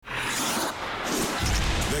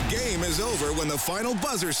game is over when the final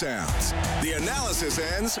buzzer sounds. The analysis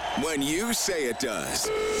ends when you say it does.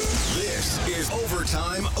 This is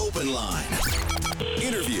Overtime Open Line.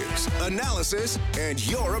 Interviews, analysis, and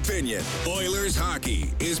your opinion. Oilers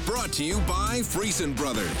hockey is brought to you by Friesen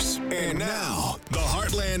Brothers. And now, the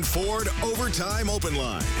Heartland Ford Overtime Open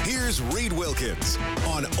Line. Here's Reed Wilkins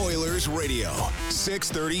on Oilers Radio,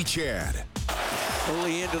 630 CHED.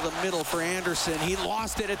 Early into the middle for Anderson. He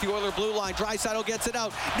lost it at the Oiler blue line. Draisaitl gets it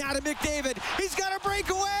out. Now to McDavid. He's got a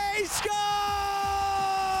breakaway. Scores!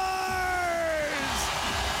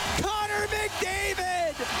 Connor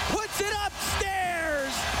McDavid puts it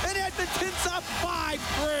upstairs. And Edmonton's up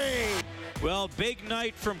 5-3. Well, big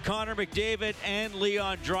night from Connor McDavid and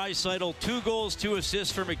Leon Draisaitl. 2 goals, 2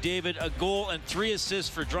 assists for McDavid, a goal and 3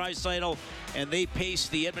 assists for Draisaitl, and they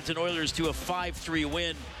paced the Edmonton Oilers to a 5-3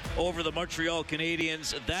 win over the Montreal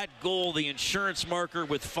Canadiens. That goal, the insurance marker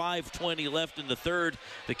with 5:20 left in the third.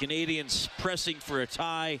 The Canadiens pressing for a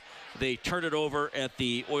tie. They turn it over at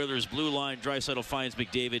the Oilers blue line. Draisaitl finds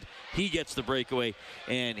McDavid. He gets the breakaway,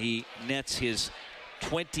 and he nets his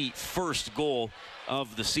 21st goal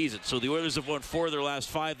of the season. So the Oilers have won 4 of their last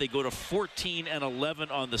 5. They go to 14-11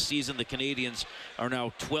 on the season. The Canadiens are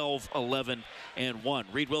now 12-11-1.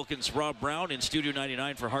 Reed Wilkins, Rob Brown in Studio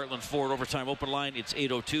 99 for Heartland Ford Overtime Open Line. It's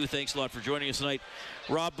 8:02. Thanks a lot for joining us tonight.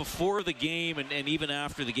 Rob, before the game and even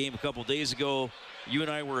after the game a couple days ago, you and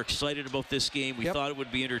I were excited about this game. We thought it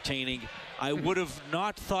would be entertaining. I would have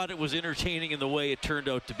not thought it was entertaining in the way it turned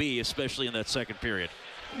out to be, especially in that second period.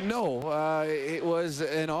 No, it was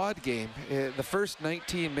an odd game. The first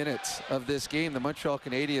 19 minutes of this game, the Montreal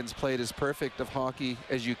Canadiens played as perfect of hockey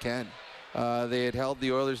as you can. They had held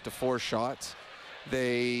the Oilers to 4 shots.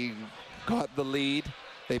 They got the lead.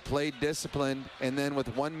 They played disciplined. And then with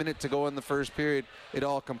 1 minute to go in the first period, it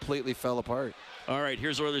all completely fell apart. All right,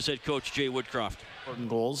 here's Oilers head coach Jay Woodcroft. Important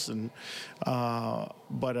goals,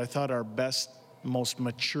 but I thought our best, most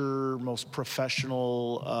mature, most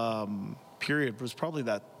professional period was probably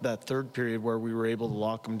that third period where we were able to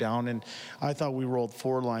lock them down, and I thought we rolled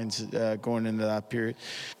 4 lines going into that period.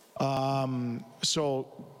 So,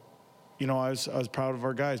 you know, I was proud of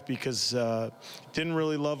our guys because didn't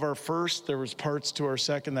really love our first. There was parts to our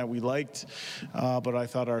second that we liked, but I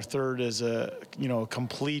thought our third is a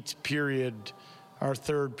complete period. Our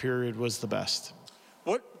third period was the best.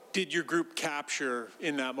 What did your group capture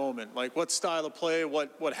in that moment? Like, what style of play,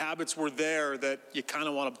 what habits were there that you kind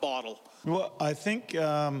of want to bottle? Well, I think,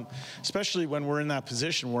 especially when we're in that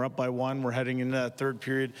position, we're up by 1, we're heading into that third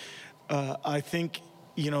period. I think,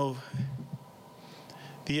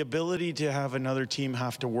 the ability to have another team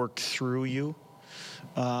have to work through you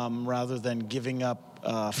rather than giving up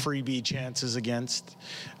freebie chances against.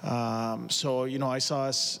 So, I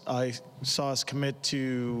saw us commit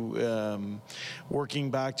to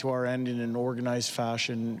working back to our end in an organized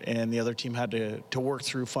fashion, and the other team had to work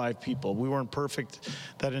through 5 people. We weren't perfect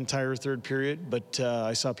that entire third period, but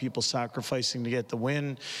I saw people sacrificing to get the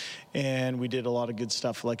win, and we did a lot of good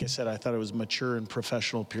stuff. Like I said, I thought it was a mature and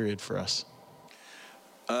professional period for us.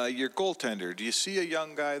 Your goaltender, do you see a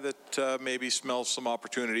young guy that maybe smells some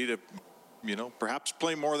opportunity to perhaps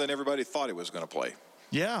play more than everybody thought he was going to play?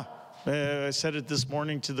 Yeah. I said it this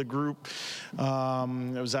morning to the group. I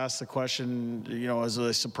was asked the question, was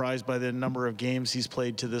I surprised by the number of games he's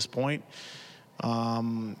played to this point?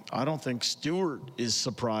 I don't think Stewart is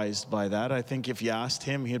surprised by that. I think if you asked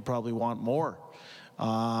him, he'd probably want more.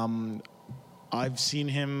 I've seen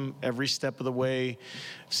him every step of the way,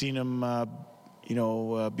 seen him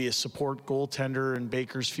be a support goaltender in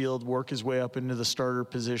Bakersfield, work his way up into the starter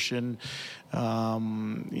position.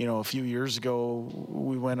 A few years ago,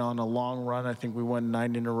 we went on a long run. I think we won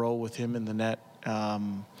 9 in a row with him in the net.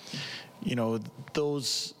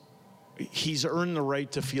 He's earned the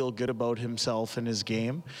right to feel good about himself and his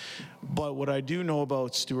game. But what I do know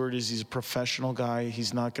about Stewart is he's a professional guy.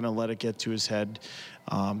 He's not going to let it get to his head.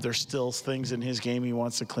 There's still things in his game he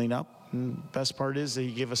wants to clean up. And best part is that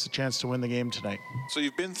he gave us a chance to win the game tonight. So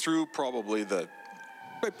you've been through probably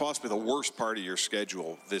quite possibly the worst part of your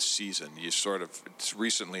schedule this season. It's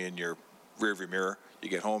recently in your rearview mirror. You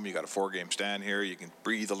get home, you got a 4-game stand here, you can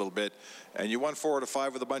breathe a little bit, and you won 4 out of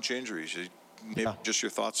 5 with a bunch of injuries. Just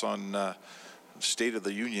your thoughts on state of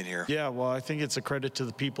the union here. Yeah, well, I think it's a credit to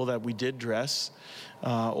the people that we did dress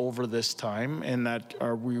over this time and that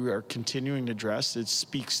we are continuing to dress. It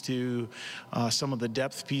speaks to some of the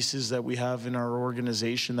depth pieces that we have in our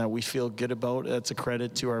organization that we feel good about. That's a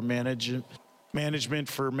credit to our management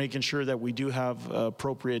for making sure that we do have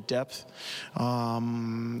appropriate depth.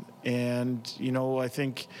 And, I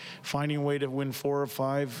think finding a way to win 4 of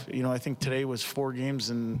 5, I think today was 4 games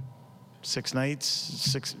in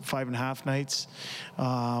 5.5 nights,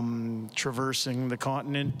 traversing the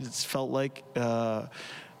continent. It's felt like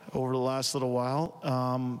over the last little while.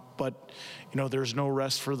 But, you know, there's no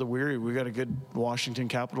rest for the weary. We got a good Washington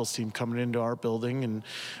Capitals team coming into our building, and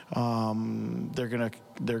they're gonna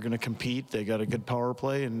compete. They got a good power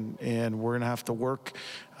play, and we're gonna have to work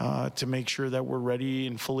to make sure that we're ready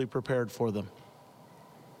and fully prepared for them.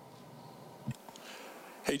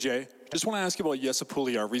 Hey, Jay. Just want to ask you about Jesse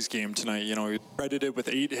Puljujärvi's game tonight. You know, he credited with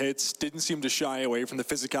 8 hits, didn't seem to shy away from the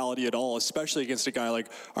physicality at all, especially against a guy like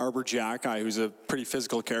Arbor Xhekaj, who's a pretty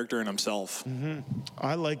physical character in himself.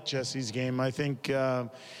 I like Jesse's game. I think,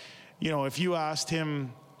 you know, if you asked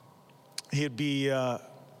him, he'd be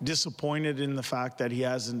disappointed in the fact that he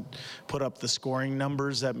hasn't put up the scoring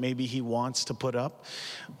numbers that maybe he wants to put up.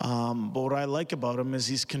 But what I like about him is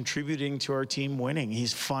he's contributing to our team winning.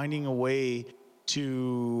 He's finding a way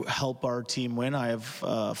to help our team win. I have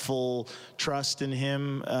full trust in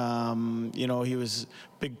him. You know, he was a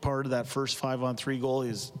big part of that first 5-on-3 goal. He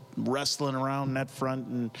was wrestling around net front,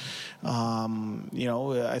 and you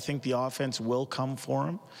know, I think the offense will come for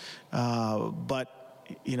him. But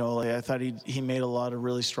you know, I thought he made a lot of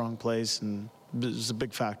really strong plays, and it was a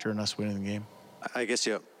big factor in us winning the game. I guess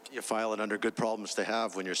you file it under good problems to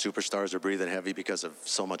have when your superstars are breathing heavy because of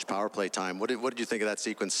so much power play time. What did you think of that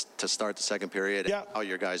sequence to start the second period? Yeah. And how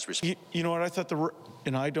your guys responded? You know what, I thought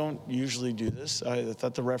and I don't usually do this, I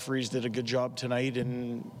thought the referees did a good job tonight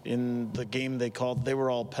in the game they called. They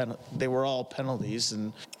were all penalties,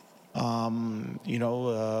 and you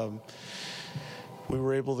know, we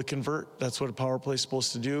were able to convert. That's what a power play is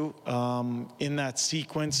supposed to do. In that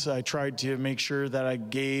sequence, I tried to make sure that I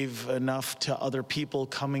gave enough to other people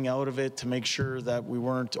coming out of it to make sure that we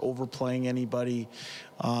weren't overplaying anybody,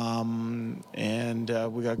 and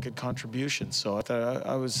we got good contributions. So I thought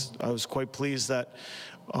I was quite pleased that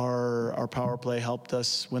our power play helped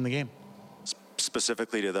us win the game.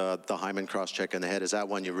 Specifically to the Hyman cross-check in the head, is that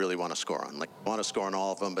one you really want to score on? Like, you want to score on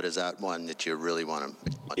all of them, but is that one that you really want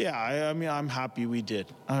to? Yeah, I mean, I'm happy we did.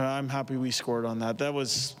 I'm happy we scored on that. That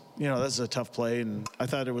was, you know, that's a tough play, and I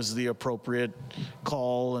thought it was the appropriate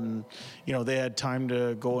call, and, you know, they had time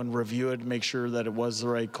to go and review it, make sure that it was the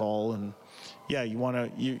right call, and yeah, you want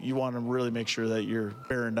to really make sure that you're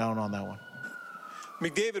bearing down on that one.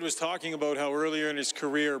 McDavid was talking about how earlier in his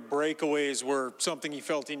career, breakaways were something he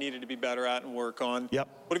felt he needed to be better at and work on. Yep.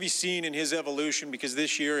 What have you seen in his evolution? Because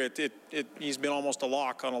this year, he's been almost a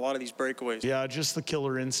lock on a lot of these breakaways. Yeah, just the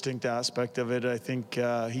killer instinct aspect of it. I think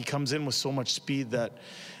he comes in with so much speed that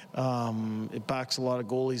it backs a lot of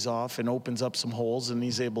goalies off and opens up some holes, and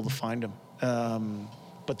he's able to find them.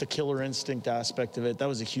 But the killer instinct aspect of it, that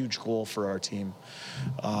was a huge goal for our team.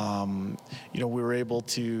 You know, we were able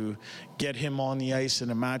to get him on the ice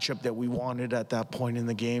in a matchup that we wanted at that point in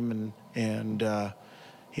the game, and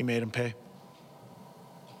he made him pay.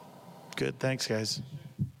 Good, thanks, guys.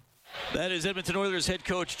 That is Edmonton Oilers head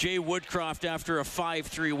coach Jay Woodcroft after a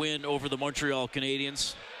 5-3 win over the Montreal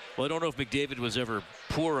Canadiens. Well, I don't know if McDavid was ever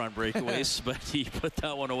poor on breakaways, but he put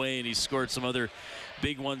that one away, and he scored some other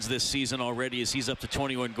big ones this season already as he's up to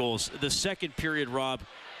 21 goals. The second period, Rob,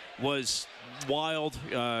 was wild,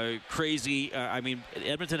 crazy. I mean,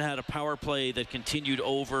 Edmonton had a power play that continued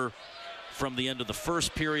over from the end of the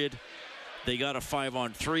first period. They got a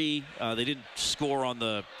 5-on-3. They didn't score on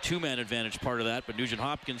the two-man advantage part of that, but Nugent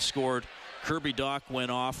Hopkins scored. Kirby Dach went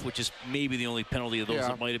off, which is maybe the only penalty of those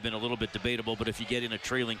that might have been a little bit debatable, but if you get in a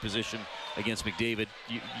trailing position against McDavid,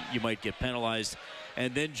 you might get penalized.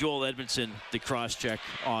 And then Joel Edmondson, the cross-check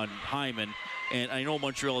on Hyman. And I know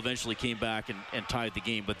Montreal eventually came back and tied the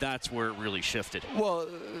game, but that's where it really shifted. Well,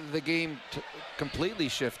 the game completely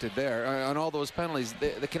shifted there on all those penalties.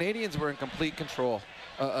 The Canadians were in complete control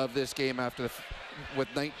of this game after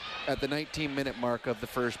at the 19-minute mark of the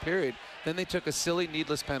first period. Then they took a silly,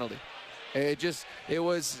 needless penalty. It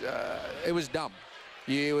was dumb.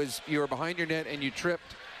 You were behind your net and you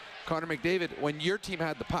tripped Connor McDavid when your team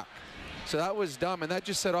had the puck. So that was dumb, and that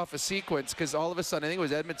just set off a sequence because all of a sudden, I think it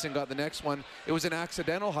was Edmondson got the next one. It was an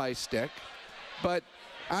accidental high stick, but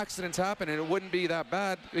accidents happen, and it wouldn't be that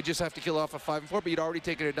bad. You'd just have to kill off a 5-4, but you'd already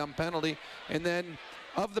taken a dumb penalty. And then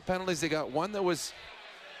of the penalties, they got one that was,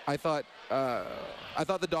 I thought the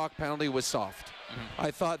Dach penalty was soft. Mm-hmm.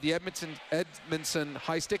 I thought the Edmondson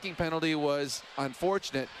high sticking penalty was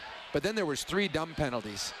unfortunate, but then there was 3 dumb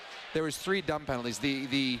penalties.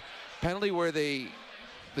 The penalty where the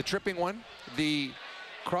tripping one, the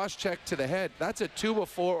cross-check to the head, that's a 2, a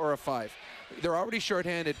 4, or a 5. They're already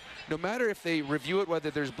shorthanded. No matter if they review it,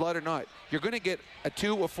 whether there's blood or not, you're going to get a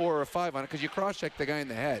 2, a 4, or a 5 on it because you cross-check the guy in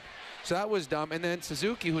the head. So that was dumb. And then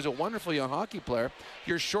Suzuki, who's a wonderful young hockey player,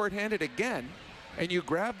 you're shorthanded again, and you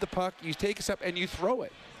grab the puck, you take a step, and you throw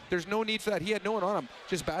it. There's no need for that. He had no one on him.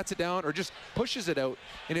 Just bats it down or just pushes it out,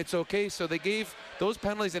 and it's okay. So they gave those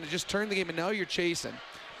penalties, and it just turned the game, and now you're chasing.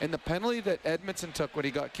 And the penalty that Edmondson took when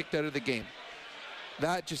he got kicked out of the game,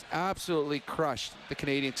 that just absolutely crushed the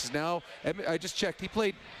Canadians. Now, I just checked, he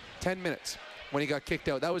played 10 minutes when he got kicked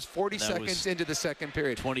out. That was 40 seconds into the second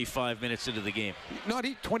period. 25 minutes into the game. Not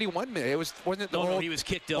 21 minutes. Wasn't it the No, he was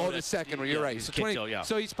kicked out. Oh, the second one. You're right. So 20, out, yeah.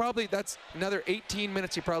 So he's probably, that's another 18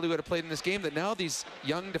 minutes he probably would have played in this game that now these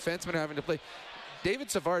young defensemen are having to play. David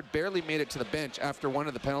Savard barely made it to the bench after one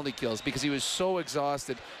of the penalty kills because he was so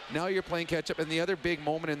exhausted. Now you're playing catch-up. And the other big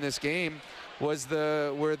moment in this game was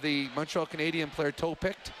where the Montreal Canadiens player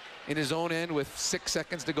toe-picked in his own end with 6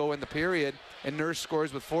 seconds to go in the period, and Nurse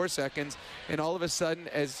scores with 4 seconds. And all of a sudden,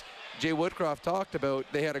 as Jay Woodcroft talked about,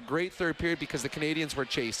 they had a great third period because the Canadiens were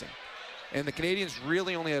chasing. And the Canadiens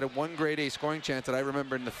really only had a one grade A scoring chance that I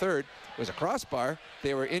remember in the third. It was a crossbar.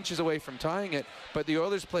 They were inches away from tying it, but the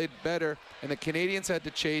Oilers played better, and the Canadiens had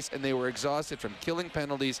to chase, and they were exhausted from killing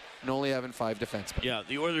penalties and only having 5 defensemen. Yeah,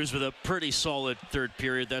 the Oilers with a pretty solid third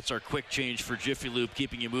period. That's our quick change for Jiffy Lube,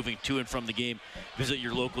 keeping you moving to and from the game. Visit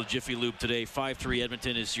your local Jiffy Lube today. 5-3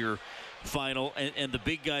 Edmonton is your final, and the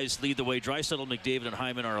big guys lead the way. Draisaitl, McDavid, and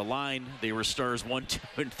Hyman are aligned. They were stars 1, 2,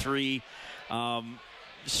 and 3.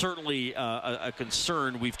 Certainly a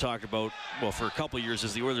concern we've talked about, well, for a couple of years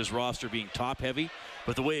is the Oilers roster being top-heavy.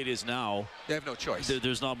 But the way it is now, they have no choice.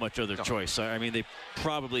 There's not much other choice. I mean, they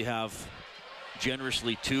probably have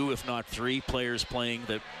generously 2, if not 3 players playing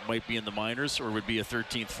that might be in the minors or would be a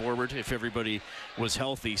 13th forward if everybody was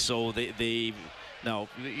healthy. So they now,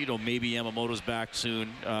 you know, maybe Yamamoto's back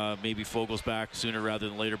soon, maybe Fogel's back sooner rather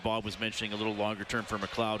than later. Bob was mentioning a little longer term for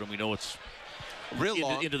McLeod, and we know it's real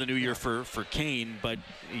long into the new year for Kane. But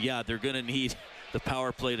yeah, they're going to need the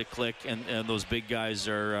power play to click, and those big guys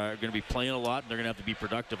are going to be playing a lot, and they're going to have to be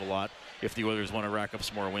productive a lot if the Oilers want to rack up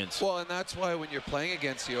some more wins. Well, and that's why when you're playing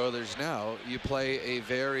against the Oilers now, you play a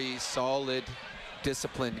very solid,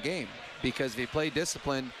 disciplined game. Because if you play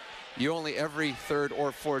disciplined, you only every third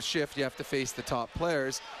or fourth shift you have to face the top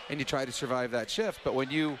players, and you try to survive that shift. But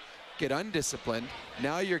when you get undisciplined,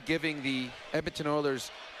 now you're giving the Edmonton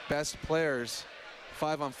Oilers best players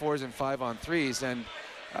 5-on-4s and 5-on-3s, and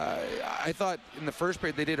I thought in the first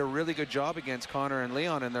period they did a really good job against Connor and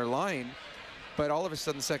Leon in their line, but all of a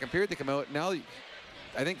sudden the second period they come out. Now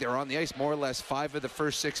I think they were on the ice more or less 5 of the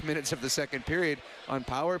first 6 minutes of the second period on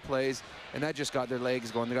power plays, and that just got their legs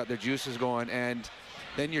going. They got their juices going, and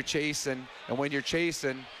then you're chasing, and when you're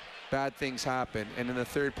chasing, bad things happen. And in the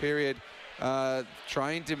third period,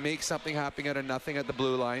 trying to make something happen out of nothing at the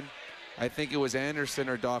blue line, I think it was Anderson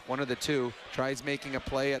or Doc, one of the two, tries making a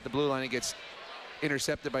play at the blue line and gets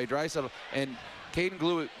intercepted by Draisaitl. And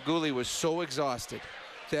Caden Gooley was so exhausted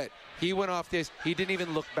that he went off the ice. He didn't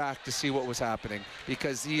even look back to see what was happening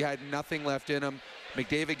because he had nothing left in him.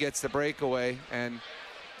 McDavid gets the breakaway, and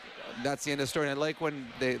that's the end of the story. And I like when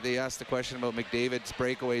they asked the question about McDavid's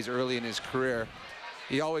breakaways early in his career.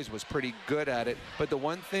 He always was pretty good at it. But the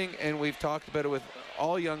one thing, and we've talked about it with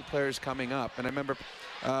all young players coming up, and I remember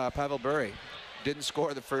Pavel Bure didn't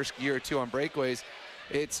score the first year or two on breakaways.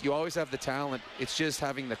 You always have the talent. It's just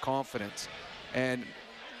having the confidence. And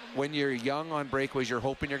when you're young on breakaways, you're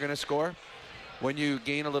hoping you're going to score. When you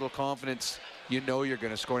gain a little confidence, you know you're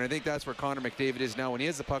going to score. And I think that's where Connor McDavid is now. When he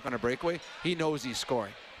has the puck on a breakaway, he knows he's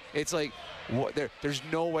scoring. It's like there's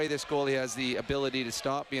no way this goalie has the ability to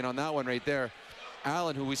stop being on that one right there.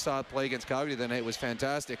 Allen, who we saw play against Calgary the night, was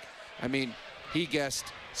fantastic. I mean, he guessed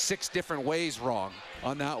 6 different ways wrong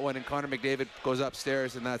on that one, and Connor McDavid goes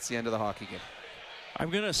upstairs, and that's the end of the hockey game.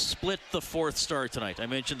 I'm going to split the fourth star tonight. I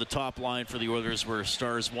mentioned the top line for the Oilers were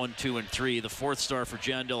stars 1, 2, and 3. The fourth star for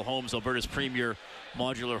Jandel Homes, Alberta's premier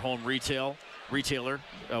modular home retailer.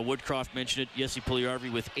 Woodcroft mentioned it. Jesse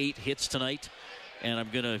Puljujarvi with 8 hits tonight. And I'm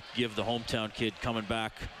going to give the hometown kid coming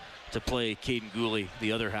back to play Caden Gooley,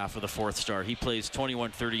 the other half of the fourth star. He plays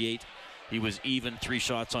 21-38. He was even, 3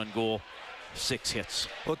 shots on goal, 6 hits.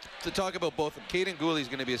 Well, to talk about both, Caden Gooley is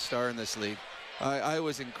going to be a star in this league. I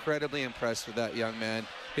was incredibly impressed with that young man.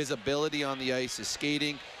 His ability on the ice, his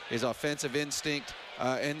skating, his offensive instinct,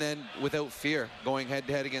 and then without fear, going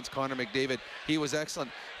head-to-head against Connor McDavid. He was excellent.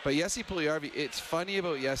 But Jesse Puljujarvi, it's funny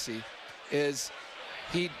about Jesse is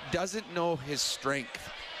he doesn't know his strength.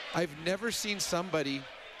 I've never seen somebody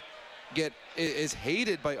is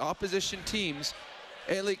hated by opposition teams.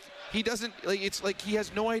 And like he doesn't, like, it's like he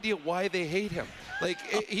has no idea why they hate him. Like,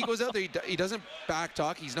 he goes out there, he doesn't back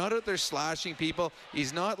talk. He's not out there slashing people.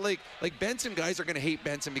 He's not like Benson guys are going to hate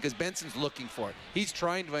Benson because Benson's looking for it. He's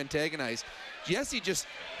trying to antagonize. Jesse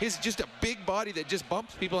he's just a big body that just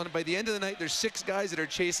bumps people, and by the end of the night, there's 6 guys that are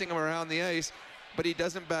chasing him around the ice, but he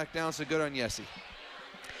doesn't back down, so good on Jesse.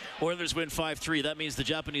 Oilers win 5-3. That means the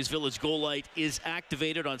Japanese Village goal light is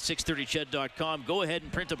activated on 630ched.com. Go ahead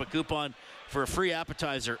and print up a coupon for a free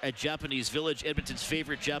appetizer at Japanese Village, Edmonton's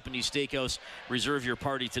favorite Japanese steakhouse. Reserve your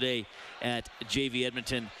party today at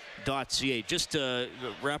jvedmonton.ca. Just to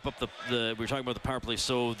wrap up we were talking about the power play.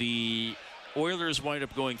 So the Oilers wind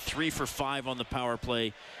up going 3 for 5 on the power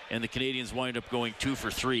play, and the Canadians wind up going 2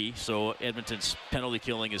 for 3. So Edmonton's penalty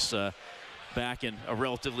killing is back in a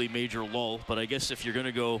relatively major lull. But I guess if you're going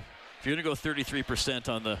to go 33%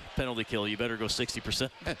 on the penalty kill, you better go 60% on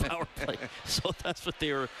the power play. So that's what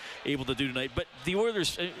they were able to do tonight. But the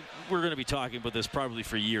Oilers, we're going to be talking about this probably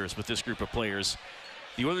for years with this group of players.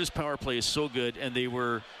 The Oilers' power play is so good, and they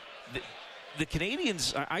were the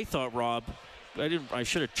Canadians. I thought, Rob, I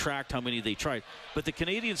should have tracked how many they tried. But the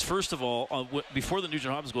Canadians, first of all, before the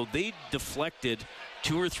Nugent-Hopkins goal, they deflected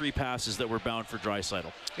 2 or 3 passes that were bound for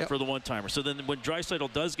Draisaitl for the one-timer. So then when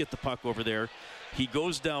Draisaitl does get the puck over there, he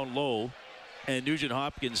goes down low, and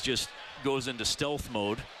Nugent-Hopkins just goes into stealth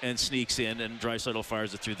mode and sneaks in, and Draisaitl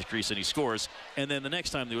fires it through the crease, and he scores. And then the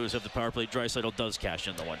next time the Oilers have the power play, Draisaitl does cash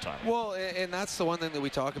in the one-timer. Well, and that's the one thing that we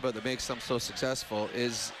talk about that makes them so successful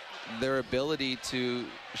is their ability to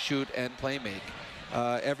shoot and play make.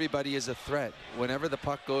 Everybody is a threat. Whenever the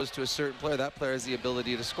puck goes to a certain player, that player has the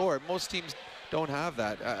ability to score. Most teams don't have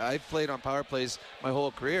that. I've played on power plays my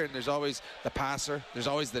whole career, and there's always the passer, there's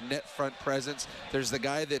always the net front presence, there's the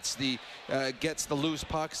guy that's gets the loose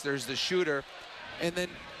pucks, there's the shooter, and then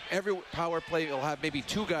every power play will have maybe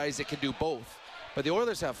 2 guys that can do both. But the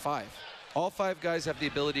Oilers have 5. All 5 guys have the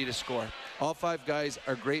ability to score. All 5 guys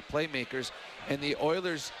are great playmakers, and the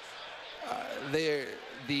Oilers, the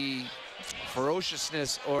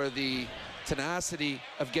ferociousness or the tenacity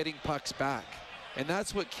of getting pucks back. And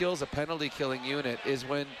that's what kills a penalty-killing unit, is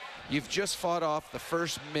when you've just fought off the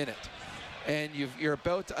first minute and you're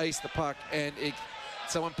about to ice the puck and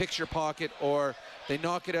someone picks your pocket or they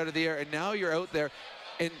knock it out of the air, and now you're out there.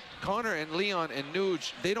 And Connor and Leon and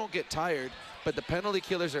Nuge, they don't get tired, but the penalty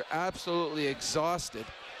killers are absolutely exhausted.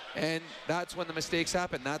 And that's when the mistakes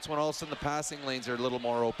happen. That's when all of a sudden the passing lanes are a little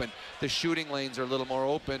more open. The shooting lanes are a little more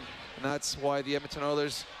open. And that's why the Edmonton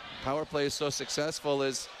Oilers power play is so successful,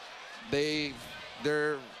 is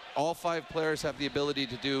they're all 5 players have the ability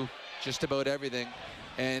to do just about everything.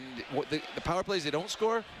 And the power plays they don't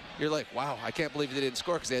score, you're like, wow, I can't believe they didn't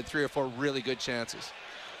score, because they had 3 or 4 really good chances.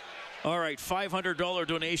 All right, $500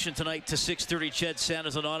 donation tonight to 630 Ched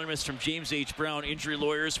Santa's Anonymous from James H. Brown Injury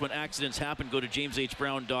Lawyers. When accidents happen, go to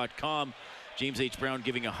jameshbrown.com. James H. Brown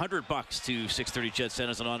giving $100 to 630 Ched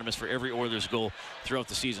Santa's Anonymous for every Oilers goal throughout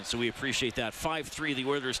the season. So we appreciate that. 5-3, the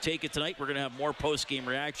Oilers take it tonight. We're going to have more post-game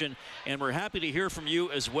reaction, and we're happy to hear from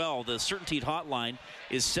you as well. The CertainTeed hotline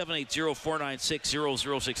is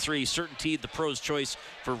 780-496-0063. CertainTeed, the pro's choice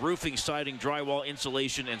for roofing, siding, drywall,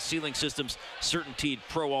 insulation, and ceiling systems. CertainTeed,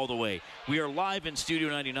 pro all the way. We are live in Studio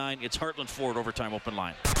 99. It's Heartland Ford Overtime Open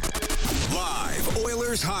Line. Live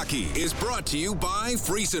Oilers hockey is brought to you by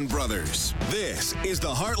Friesen Brothers. This is the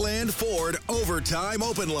Heartland Ford Overtime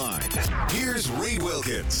Open Line. Here's Reed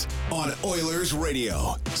Wilkins on Oilers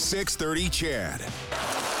Radio, 630 Chad.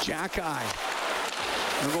 Jack-Eye.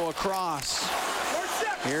 Gonna go across.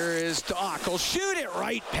 Here is Doc. He'll shoot it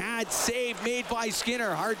right. Pad save made by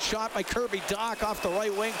Skinner. Hard shot by Kirby Doc off the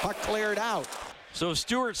right wing. Puck cleared out. So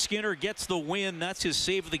Stuart Skinner gets the win. That's his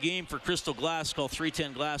save of the game for Crystal Glass. Call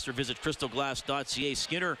 310-GLASS or visit crystalglass.ca.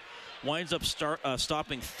 Skinner winds up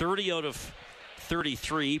stopping 30 out of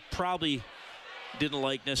 33. Probably didn't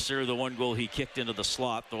like necessarily the one goal he kicked into the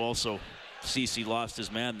slot, though also CeCe lost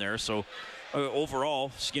his man there. So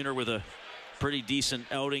overall, Skinner with a pretty decent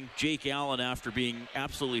outing. Jake Allen, after being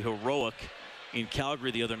absolutely heroic in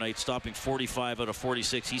Calgary the other night, stopping 45 out of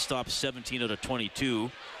 46. He stopped 17 out of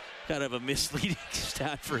 22. Kind of a misleading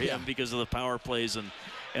stat for him because of the power plays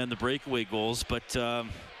and the breakaway goals. But,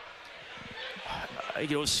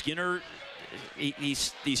 Skinner, he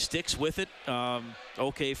sticks with it.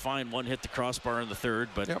 Okay, fine, one hit the crossbar in the third,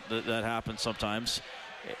 but that happens sometimes.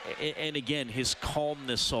 And again, his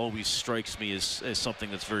calmness always strikes me as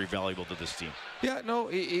something that's very valuable to this team. Yeah, no,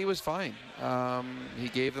 he was fine. He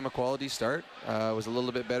gave them a quality start. Was a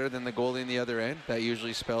little bit better than the goalie in the other end. That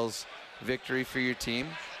usually spells victory for your team.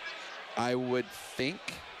 I would think,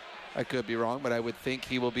 I could be wrong, but I would think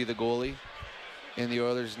he will be the goalie in the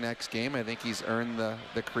Oilers' next game. I think he's earned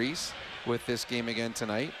the crease with this game again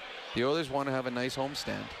tonight. The Oilers want to have a nice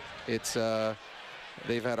homestand. It's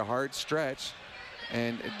they've had a hard stretch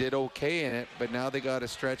and did okay in it, but now they got a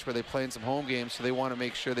stretch where they play in some home games, so they want to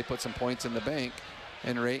make sure they put some points in the bank.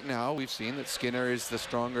 And right now, we've seen that Skinner is the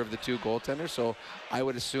stronger of the two goaltenders, so I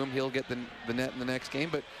would assume he'll get the net in the next game.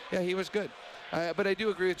 But yeah, he was good. But I do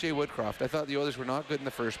agree with Jay Woodcroft. I thought the Oilers were not good in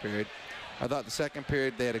the first period. I thought the second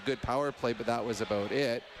period they had a good power play, but that was about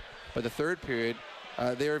it. But the third period,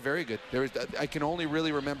 they were very good. I can only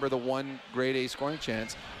really remember the one grade A scoring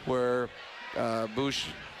chance where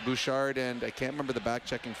Bouchard and I can't remember the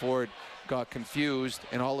back-checking forward got confused,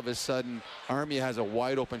 and all of a sudden Armia has a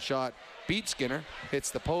wide open shot, beats Skinner, hits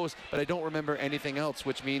the post, but I don't remember anything else,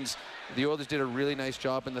 which means the Oilers did a really nice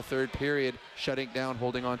job in the third period, shutting down,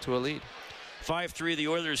 holding on to a lead. 5-3, the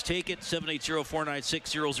Oilers take it.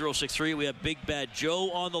 780-496-0063. We have Big Bad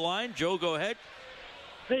Joe on the line. Joe, go ahead.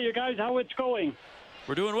 Hey, you guys, how it's going?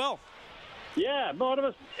 We're doing well. Yeah, but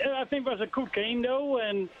I think it was a good game, though,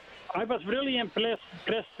 and I was really impressed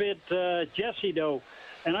with Jesse, though.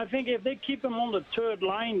 And I think if they keep him on the third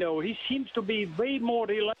line, though, he seems to be way more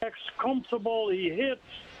relaxed, comfortable. He hits.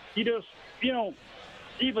 He just,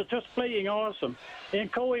 he was just playing awesome.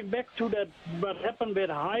 And going back to that, what happened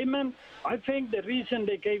with Hyman, I think the reason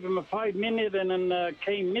they gave him a 5 minute and then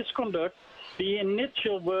came misconduct, the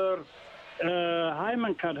initial where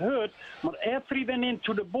Hyman got hurt, but after he went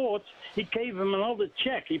into the boards, he gave him another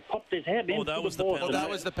check. He popped his head into the board. Oh, that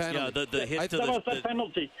was the penalty. Yeah, the hit to that was the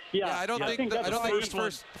penalty. Yeah, I don't think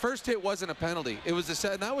the first hit wasn't a penalty. It was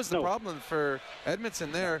and that was the problem for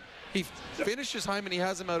Edmondson there. He finishes Hyman, he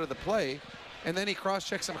has him out of the play, and then he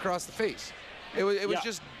cross-checks him across the face.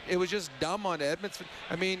 It was just dumb on Edmondson.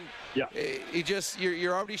 I mean,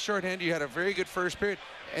 you're already shorthanded. You had a very good first period,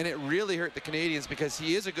 and it really hurt the Canadians because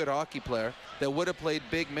he is a good hockey player that would have played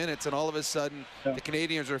big minutes, and all of a sudden the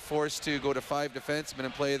Canadians were forced to go to 5 defensemen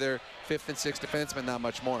and play their 5th and 6th defensemen that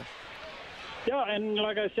much more. Yeah, and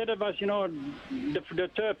like I said, it was, the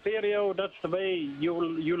third period, that's the way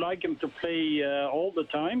you like him to play all the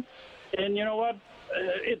time. And you know what?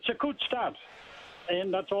 It's a good start.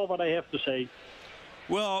 And that's all what I have to say.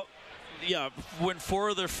 Well, yeah, when 4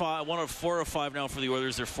 of their 5, one of 4 or 5 now for the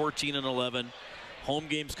Oilers, they're 14-11. Home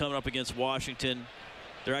games coming up against Washington.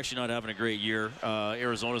 They're actually not having a great year.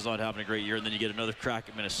 Arizona's not having a great year, and then you get another crack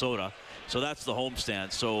at Minnesota. So that's the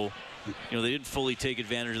homestand. So, they didn't fully take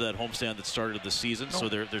advantage of that homestand that started the season. No. So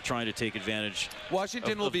they're trying to take advantage.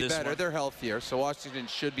 Washington will be better. One. They're healthier, so Washington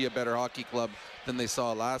should be a better hockey club than they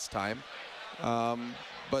saw last time.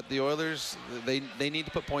 But the Oilers, they need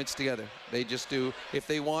to put points together. They just do. If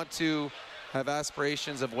they want to have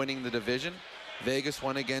aspirations of winning the division, Vegas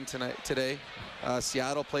won again today.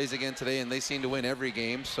 Seattle plays again today, and they seem to win every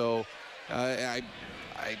game. So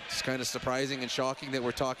it's kind of surprising and shocking that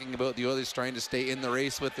we're talking about the Oilers trying to stay in the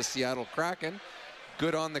race with the Seattle Kraken.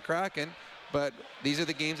 Good on the Kraken, but these are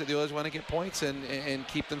the games that the Oilers want to get points and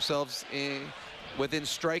keep themselves within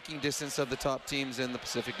striking distance of the top teams in the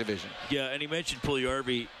Pacific Division. Yeah, and he mentioned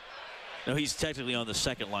Puljujarvi. Now, he's technically on the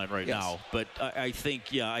second line right now, but I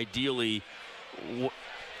think, ideally,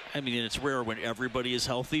 and it's rare when everybody is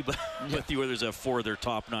healthy, but the Oilers have 4 of their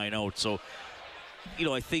top 9 out. So,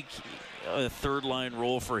 I think a third line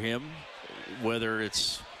role for him, whether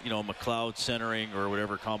it's, McLeod centering or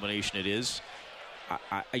whatever combination it is,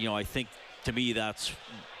 I think, to me, that's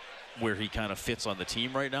where he kind of fits on the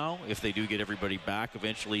team right now, if they do get everybody back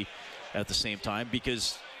eventually at the same time,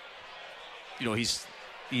 because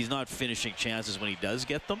he's not finishing chances when he does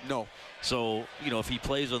get them. No. So if he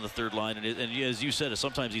plays on the third line, and as you said,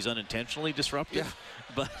 sometimes he's unintentionally disruptive,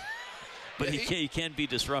 but he can be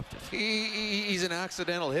disruptive. He's an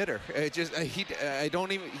accidental hitter. He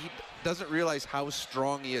doesn't realize how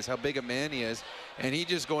strong he is, how big a man he is, and he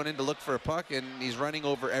just going in to look for a puck, and he's running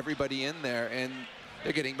over everybody in there, and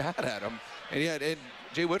they're getting mad at him. And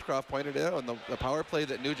Jay Woodcroft pointed out on the power play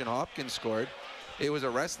that Nugent Hopkins scored, it was a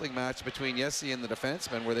wrestling match between Jesse and the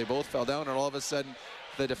defenseman where they both fell down, and all of a sudden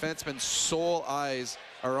the defenseman's sole eyes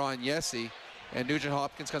are on Jesse, and Nugent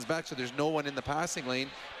Hopkins comes back, so there's no one in the passing lane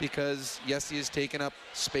because Jesse has taken up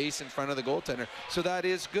space in front of the goaltender. So that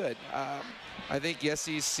is good. I think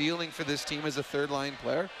Jesse's ceiling for this team is a third-line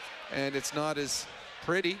player, and it's not as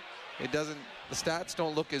pretty. The stats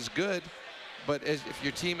don't look as good, but if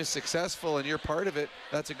your team is successful and you're part of it,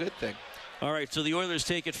 that's a good thing. All right, so the Oilers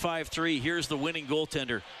take it 5-3. Here's the winning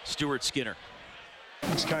goaltender, Stuart Skinner.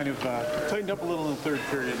 It's kind of tightened up a little in the third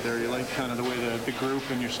period there. You like kind of the way the group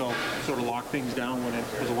and yourself sort of locked things down when it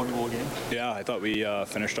was a one-goal game? Yeah, I thought we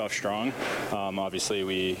finished off strong. Obviously,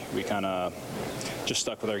 we kind of just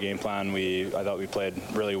stuck with our game plan. I thought we played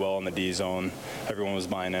really well in the D zone. Everyone was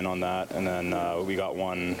buying in on that, and then we got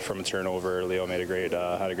one from a turnover. Leo made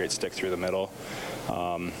had a great stick through the middle,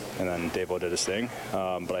 and then Davo did his thing.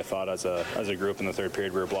 But I thought as a group in the third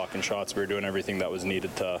period, we were blocking shots. We were doing everything that was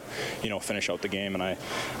needed to, finish out the game. And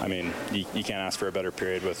I mean, you can't ask for a better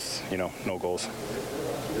period with, no goals.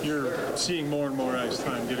 You're seeing more and more ice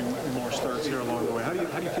time, getting more starts here along the way. How do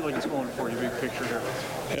you feel like it's going for you, big picture here?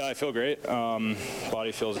 Yeah, I feel great.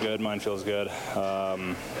 Body feels good. Mind feels good.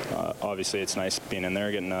 Obviously, it's nice being in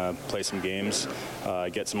there, getting to play some games,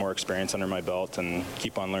 get some more experience under my belt, and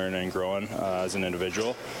keep on learning and growing as an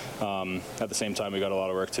individual. At the same time, we got a lot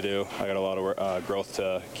of work to do. I got a lot of growth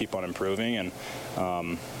to keep on improving, and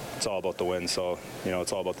it's all about the win. So,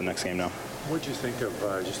 it's all about the next game now. What do you think of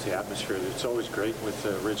just the atmosphere? It's always great with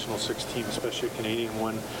the original 6 team, especially a Canadian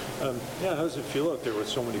one. How does it feel out there with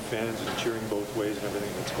so many fans and cheering both ways and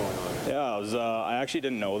everything that's going on? Yeah, I actually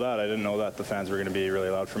didn't know that. I didn't know that the fans were going to be really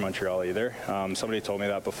loud for Montreal either. Somebody told me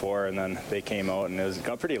that before, and then they came out and it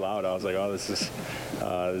got pretty loud. I was like, oh, this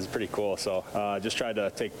is pretty cool. So just tried to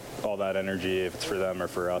take all that energy, if it's for them or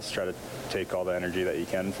for us, try to take all the energy that you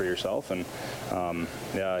can for yourself. And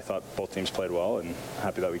I thought both teams played well, and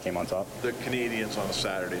happy that we came on top. The Canadians on a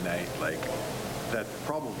Saturday night, that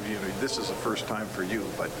probably, this is the first time for you,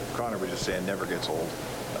 but Connor was just saying never gets old.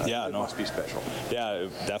 It must be special. Yeah,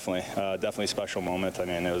 definitely a special moment. I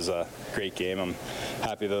mean, it was a great game. I'm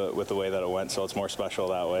happy with the way that it went, so it's more special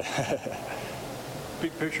that way.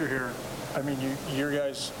 Big picture here. I mean, your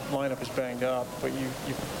guys' lineup is banged up, but you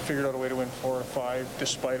figured out a way to win 4 or 5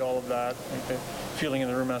 despite all of that. I think the feeling in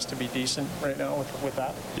the room has to be decent right now with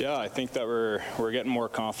that. Yeah, I think that we're getting more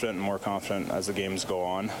confident as the games go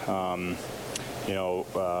on.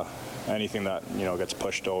 Anything that gets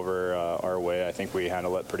pushed over our way, I think we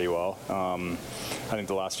handle it pretty well. I think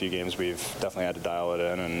the last few games we've definitely had to dial it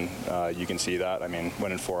in, and you can see that. I mean,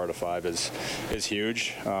 winning 4 out of 5 is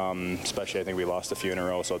huge. Especially, I think we lost a few in a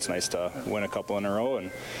row, so it's nice to win a couple in a row, and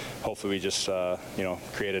hopefully we just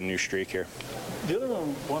created a new streak here. The other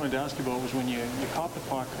one I wanted to ask you about was when you caught the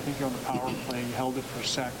puck. I think you're on the power play, you held it for a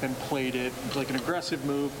sec, then played it. It was like an aggressive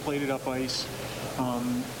move, played it up ice.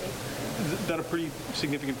 Is that a pretty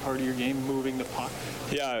significant part of your game, moving the puck?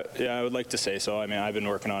 Yeah, I would like to say so. I mean, I've been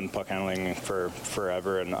working on puck handling for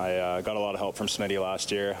forever, and I got a lot of help from Smitty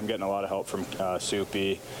last year. I'm getting a lot of help from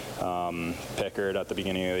Soupy, Pickard at the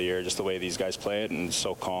beginning of the year, just the way these guys play it, and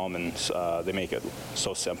so calm, and they make it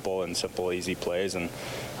so simple, easy plays, and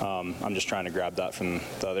I'm just trying to grab that from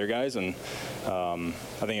the other guys, and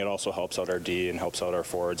I think it also helps out our D and helps out our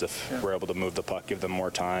forwards if we're able to move the puck, give them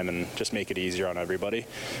more time, and just make it easier on everybody.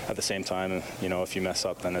 At the same time, if you mess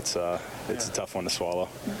up, then it's a tough one to swallow.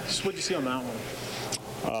 So what did you see on that one?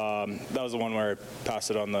 That was the one where I passed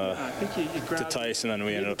it on to Tice, and then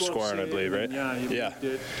we ended up scoring, I believe, right? Yeah, you moved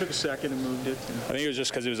it. Took a second and moved it. I think it was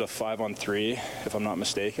just because it was a 5-on-3, if I'm not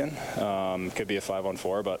mistaken. Could be a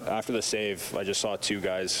 5-on-4, but after the save, I just saw 2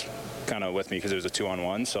 guys kind of with me because it was a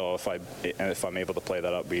 2-on-1. So if I'm able to play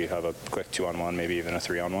that up, we have a quick 2-on-1, maybe even a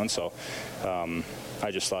 3-on-1. So I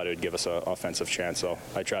just thought it would give us an offensive chance. So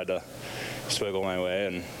I tried to swiggle my way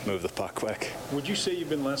and move the puck quick. Would you say you've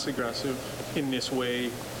been less aggressive in this way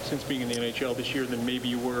since being in the NHL this year than maybe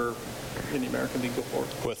you were in the American League before?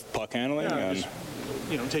 With puck handling? Yeah, just,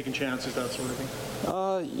 taking chances, that sort of thing.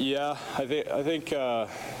 Yeah, I think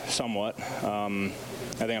somewhat.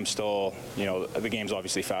 I think I'm still, the game's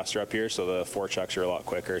obviously faster up here, so the forechecks are a lot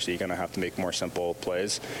quicker, so you're going to have to make more simple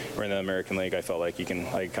plays. Where in the American League, I felt like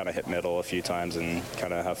I kind of hit middle a few times and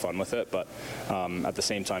kind of have fun with it. But at the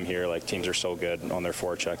same time here, teams are so good on their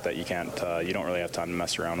forecheck that you don't really have time to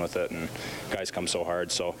mess around with it, and guys come so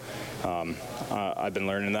hard. So I've been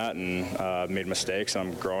learning that and made mistakes, and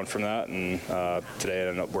I'm growing from that, and today it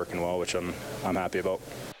ended up working well, which I'm happy about.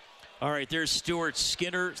 All right, there's Stuart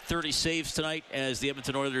Skinner, 30 saves tonight as the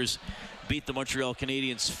Edmonton Oilers beat the Montreal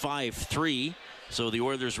Canadiens 5-3. So the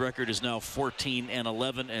Oilers' record is now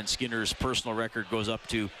 14-11, and Skinner's personal record goes up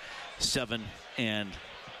to 7-5.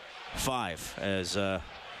 As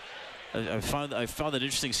I found that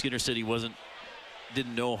interesting. Skinner said he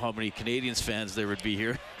didn't know how many Canadiens fans there would be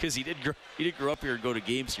here because he did grow up here and go to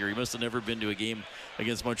games here. He must have never been to a game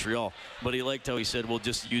against Montreal, but he liked how he said, "We'll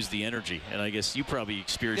just use the energy." And I guess you probably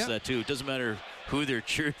experienced that too. It doesn't matter who they're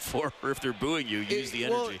cheering for or if they're booing you. Use the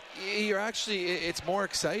energy. Well, it's more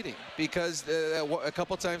exciting because a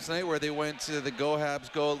couple times tonight where they went to the "Go Habs,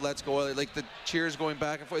 go, let's go," like the cheers going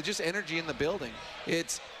back and forth. It's just energy in the building.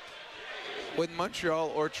 It's when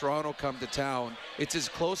Montreal or Toronto come to town, it's as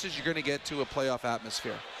close as you're going to get to a playoff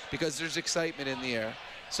atmosphere because there's excitement in the air.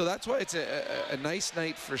 So that's why it's a nice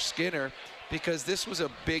night for Skinner. because this was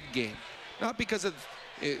a big game. Not because of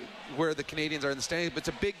where the Canadians are in the standings, but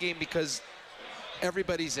it's a big game because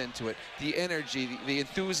everybody's into it. The energy, the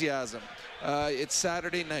enthusiasm. It's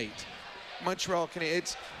Saturday night. Montreal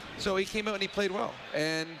Canadiens. So he came out and he played well.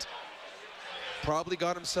 And probably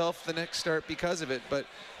got himself the next start because of it. But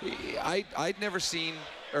I'd never seen,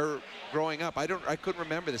 or growing up, I couldn't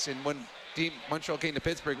remember this. And when Montreal came to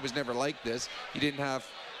Pittsburgh, it was never like this. You didn't have,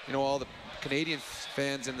 all the Canadian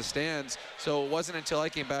fans in the stands. So it wasn't until I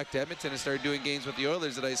came back to Edmonton and started doing games with the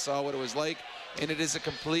Oilers that I saw what it was like. And it is a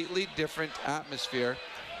completely different atmosphere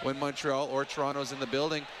when Montreal or Toronto's in the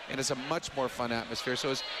building, and it's a much more fun atmosphere.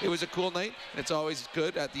 So it was a cool night, and it's always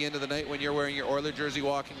good at the end of the night when you're wearing your Oiler jersey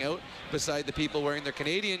walking out beside the people wearing their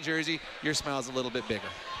Canadian jersey, your smile's a little bit bigger.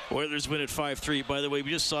 Oilers win at 5-3. By the way, we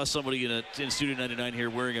just saw somebody in Studio 99 here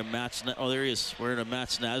wearing a Mats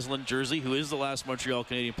Naslund jersey, who is the last Montreal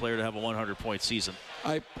Canadian player to have a 100-point season,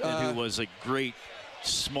 and who was a great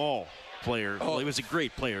small player. Well, he was a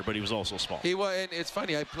great player, but he was also small. He was, and it's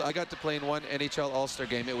funny. I got to play in one NHL All-Star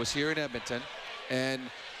game. It was here in Edmonton, and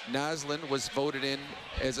Naslund was voted in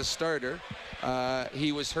as a starter.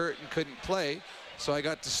 He was hurt and couldn't play, so I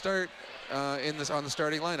got to start on the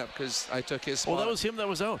starting lineup because I took his spot. Well, that was him that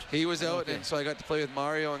was out. He was out, and so I got to play with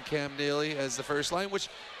Mario and Cam Neely as the first line, which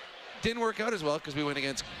didn't work out as well because we went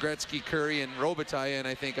against Gretzky, Curry, and Robitaille, and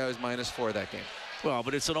I think I was -4 that game. Well,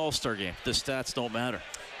 but it's an All-Star game. The stats don't matter.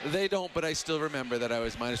 They don't, but I still remember that I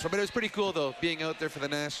was -4. But it was pretty cool, though, being out there for the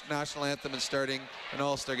national anthem and starting an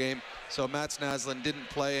All-Star game. So Mats Naslund didn't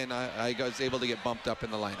play, and I was able to get bumped up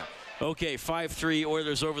in the lineup. Okay, 5-3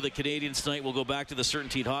 Oilers over the Canadiens tonight. We'll go back to the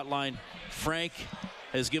Certainteed hotline. Frank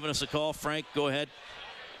has given us a call. Frank, go ahead.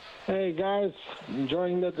 Hey, guys.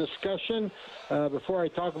 Enjoying the discussion. Before I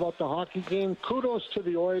talk about the hockey game, kudos to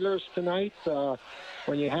the Oilers tonight.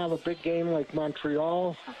 When you have a big game like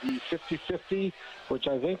Montreal, the 50-50, which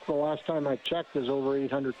I think the last time I checked is over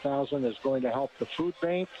 800,000, is going to help the food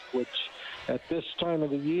bank, which at this time of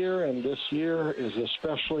the year and this year is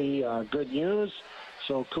especially good news.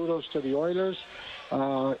 So kudos to the Oilers.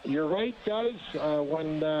 You're right, guys.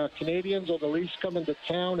 When the Canadians or the Leafs come into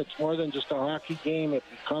town, it's more than just a hockey game. It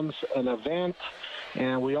becomes an event,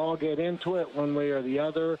 and we all get into it one way or the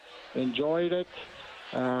other. Enjoyed it.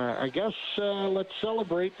 I guess let's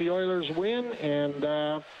celebrate the Oilers win.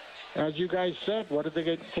 And as you guys said, what did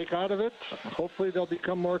they take out of it? Hopefully they'll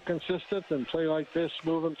become more consistent and play like this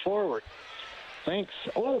moving forward. Thanks.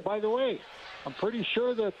 Oh, by the way, I'm pretty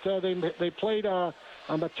sure that they played a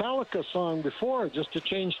Metallica song before just to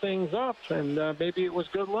change things up, and maybe it was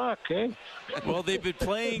good luck, eh? Well, they've been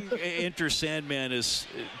playing Enter Sandman as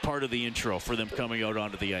part of the intro for them coming out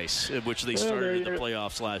onto the ice, which they started in the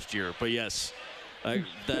playoffs last year. But yes,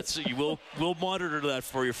 we'll monitor that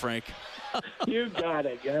for you, Frank. You got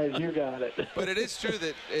it, guys. You got it. But it is true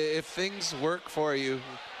that if things work for you,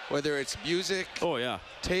 whether it's music, how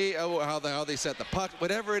they set the puck,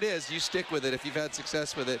 whatever it is, you stick with it if you've had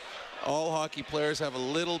success with it. All hockey players have a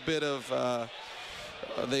little bit of,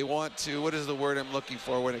 they want to, what is the word I'm looking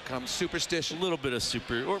for when it comes, superstition. A little bit of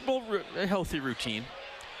a healthy routine.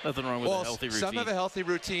 Nothing wrong with a healthy routine. Some have a healthy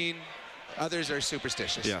routine. Others are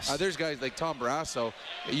superstitious. Yes. There's guys like Tom Barrasso.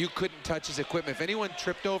 You couldn't touch his equipment. If anyone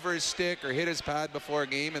tripped over his stick or hit his pad before a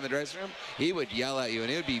game in the dressing room, he would yell at you, and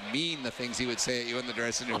it would be mean, the things he would say at you in the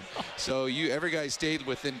dressing room. So every guy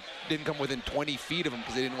didn't come within 20 feet of him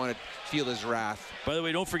because they didn't want to feel his wrath. By the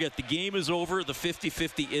way, don't forget, the game is over. The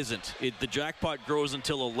 50-50 isn't. The jackpot grows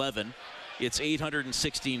until 11. It's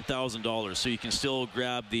 $816,000, so you can still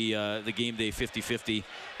grab the game day 50-50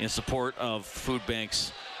 in support of Food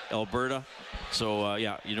Banks Alberta. So,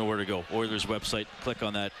 you know where to go. Oilers website, click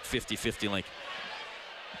on that 50-50 link.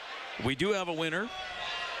 We do have a winner.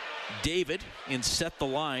 David in Set the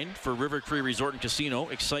Line for River Cree Resort and Casino.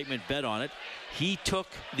 Excitement bet on it. He took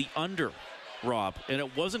the under, Rob, and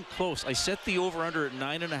it wasn't close. I set the over-under at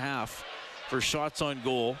 9.5 for shots on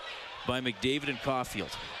goal by McDavid and Caulfield.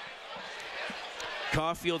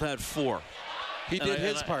 Caulfield had 4. He did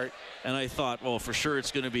his part. And I thought, well, for sure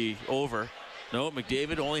it's going to be over. No,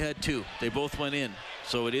 McDavid only had 2. They both went in.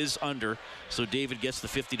 So it is under. So David gets the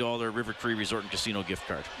 $50 River Cree Resort and Casino gift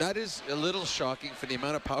card. That is a little shocking for the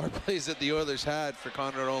amount of power plays that the Oilers had for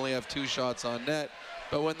Connor to only have 2 shots on net.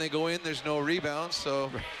 But when they go in, there's no rebounds. So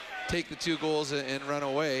take the 2 goals and run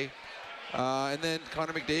away. And then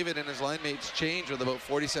Connor McDavid and his line mates change with about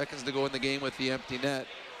 40 seconds to go in the game with the empty net,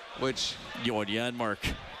 which... Janmark.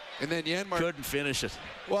 And then Janmark... couldn't finish it.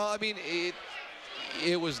 Well, I mean,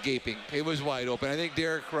 it was gaping. It was wide open. I think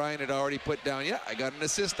Derek Ryan had already put down, I got an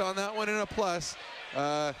assist on that one and a plus.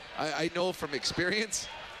 I know from experience,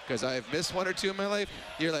 because I've missed one or two in my life.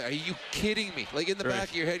 You're like, are you kidding me? Like in the back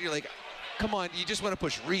of your head, you're like, come on, you just want to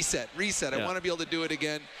push reset. I want to be able to do it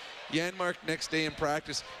again. Janmark next day in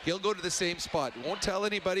practice, he'll go to the same spot. Won't tell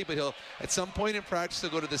anybody, but he'll at some point in practice he'll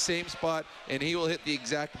go to the same spot and he will hit the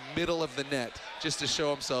exact middle of the net just to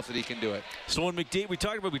show himself that he can do it. So when we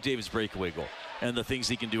talked about McDavid's breakaway goal and the things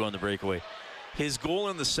he can do on the breakaway, his goal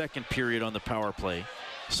in the second period on the power play.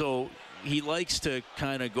 So he likes to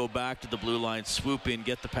kind of go back to the blue line, swoop in,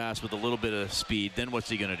 get the pass with a little bit of speed. Then what's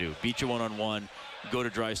he going to do? Beat you one-on-one, go to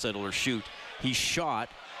Draisaitl or shoot. He shot,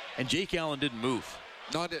 and Jake Allen didn't move.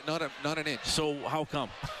 Not an inch. So how come?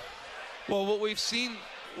 Well, what we've seen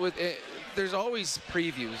with there's always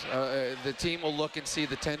previews. The team will look and see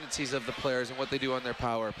the tendencies of the players and what they do on their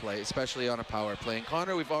power play, especially on a power play. And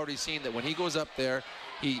Connor, we've already seen that when he goes up there,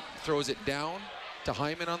 he throws it down to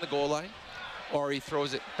Hyman on the goal line, or he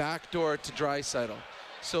throws it backdoor to Draisaitl.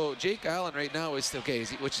 So Jake Allen right now is okay. Is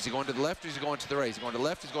he going to the left or is he going to the right? He's going to the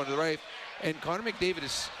left, he's going to the right. And Connor McDavid,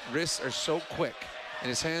 his wrists are so quick and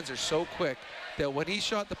his hands are so quick that when he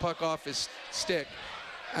shot the puck off his stick,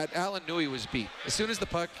 Allen knew he was beat. As soon as the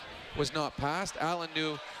puck was not passed, Allen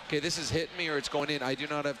knew, okay, this is hitting me or it's going in. I do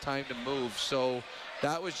not have time to move. So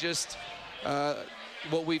that was just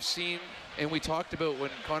what we've seen. And we talked about when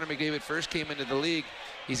Connor McDavid first came into the league,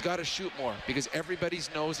 he's got to shoot more because everybody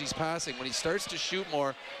knows he's passing. When he starts to shoot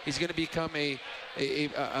more, he's going to become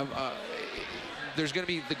there's going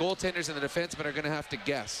to be the goaltenders and the defensemen are going to have to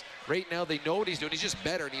guess. Right now, they know what he's doing. He's just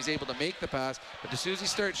better, and he's able to make the pass. But as soon as he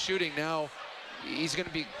starts shooting now, he's going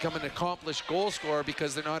to become an accomplished goal scorer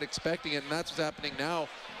because they're not expecting it, and that's what's happening now.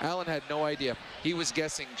 Allen had no idea. He was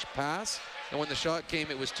guessing pass, and when the shot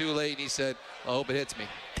came, it was too late, and he said, I hope it hits me.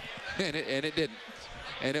 And it didn't.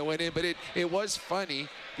 And it went in. But it was funny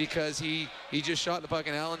because he just shot the puck,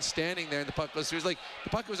 and Allen's standing there, and the puck goes through. It's like the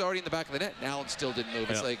puck was already in the back of the net, and Allen still didn't move.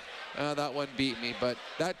 It's like, that one beat me. But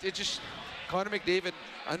Connor McDavid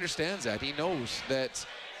understands that. He knows that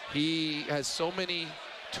he has so many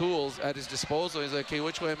tools at his disposal. He's like, okay,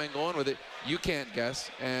 which way am I going with it? You can't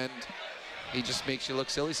guess. And he just makes you look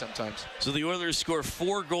silly sometimes. So the Oilers score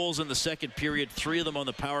 4 goals in the second period, 3 of them on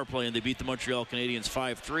the power play, and they beat the Montreal Canadiens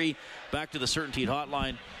 5-3. Back to the Certainty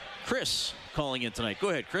hotline. Chris calling in tonight. Go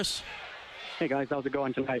ahead, Chris. Hey, guys. How's it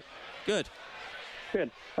going tonight? Good.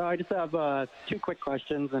 Good. I just have 2 quick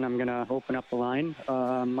questions, and I'm going to open up the line.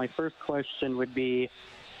 My first question would be,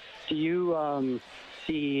 do you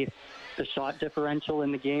see the shot differential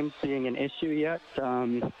in the game being an issue yet?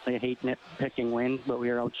 I hate nitpicking wins, but we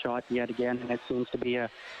are outshot yet again, and it seems to be a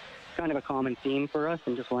kind of a common theme for us.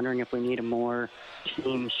 I'm just wondering if we need a more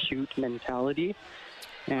team shoot mentality.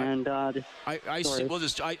 And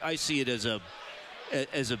I see it as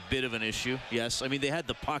a bit of an issue. Yes, I mean they had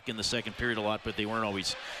the puck in the second period a lot, but they weren't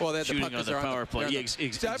always shooting on their power play.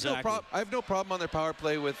 Exactly. I have no problem on their power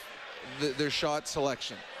play with their shot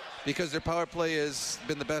selection, because their power play has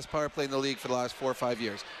been the best power play in the league for the last 4 or 5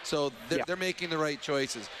 years. So they're making the right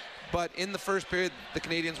choices. But in the first period, the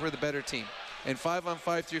Canadiens were the better team. And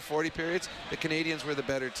 5-on-5 through 40 periods, the Canadiens were the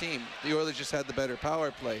better team. The Oilers just had the better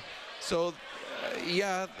power play. So,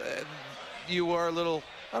 you are a little,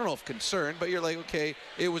 I don't know if concerned, but you're like, okay,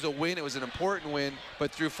 it was a win. It was an important win.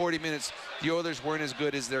 But through 40 minutes, the Oilers weren't as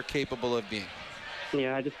good as they're capable of being.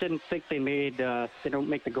 Yeah, I just didn't think they don't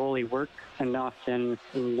make the goalie work enough in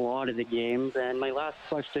a lot of the games. And my last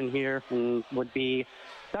question here would be,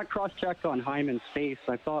 that cross-check on Hyman's face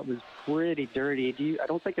I thought was pretty dirty. I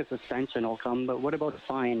don't think a suspension will come, but what about a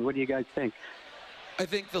fine? What do you guys think? I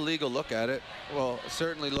think the league will look at it. Well,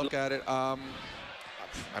 certainly look at it. I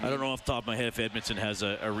don't know off the top of my head if Edmonton has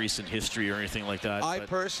a recent history or anything like that. I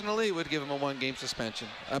personally would give him a 1-game suspension.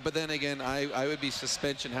 But then again, I would be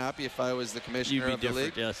suspension happy if I was the commissioner of the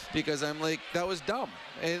league. Yes. Because I'm like, that was dumb.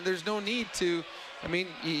 And there's no need to. I mean,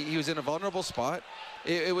 he was in a vulnerable spot.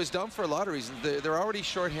 It was dumb for a lot of reasons. They're already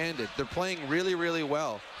shorthanded. They're playing really, really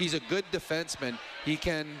well. He's a good defenseman. He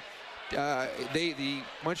can. The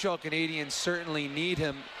Montreal Canadiens certainly need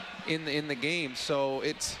him in the game. So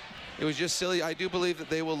it was just silly. I do believe that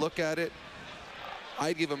they will look at it.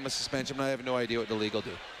 I'd give him a suspension, but I have no idea what the league will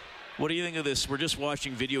do. What do you think of this? We're just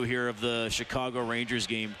watching video here of the Chicago Rangers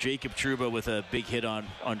game. Jacob Trouba with a big hit on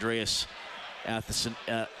Andreas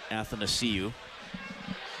Athanasiou.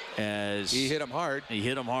 As he hit him hard.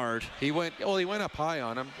 He went up high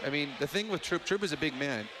on him. I mean, the thing with Trouba's a big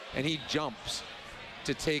man, and he jumps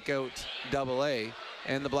to take out AA,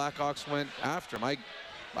 and the Blackhawks went after him.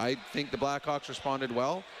 I think the Blackhawks responded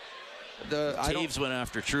well. Taves went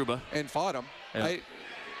after Trouba and fought him. Yeah.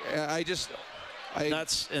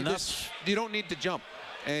 You don't need to jump,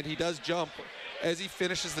 and he does jump. as he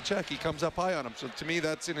finishes the check, he comes up high on him. So to me,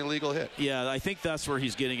 that's an illegal hit. Yeah, I think that's where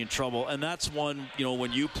he's getting in trouble. And that's one,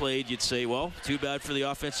 when you played, you'd say, well, too bad for the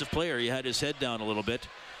offensive player. He had his head down a little bit.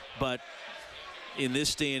 But in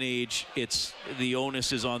this day and age, it's the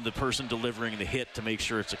onus is on the person delivering the hit to make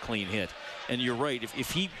sure it's a clean hit. And you're right.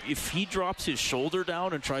 If he drops his shoulder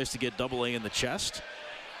down and tries to get double A in the chest,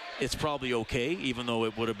 it's probably okay, even though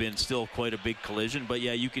it would have been still quite a big collision. But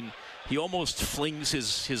yeah, he almost flings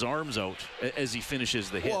his arms out as he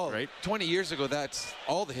finishes the hit, right? 20 years ago, that's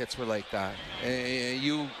all the hits were like that.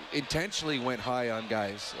 You intentionally went high on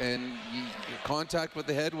guys, and contact with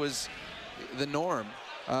the head was the norm.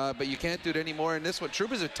 But you can't do it anymore. And this one,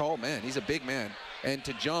 Trouba's a tall man. He's a big man. And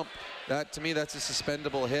to jump, that to me, that's a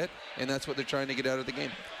suspendable hit, and that's what they're trying to get out of the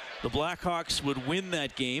game. The Blackhawks would win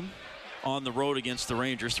that game on the road against the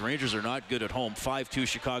Rangers. The Rangers are not good at home. 5-2,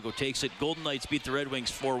 Chicago takes it. Golden Knights beat the Red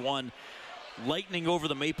Wings 4-1. Lightning over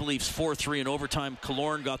the Maple Leafs 4-3 in overtime.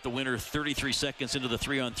 Killorn got the winner 33 seconds into the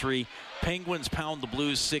 3-on-3. Penguins pound the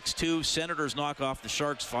Blues 6-2. Senators knock off the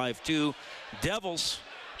Sharks 5-2. Devils,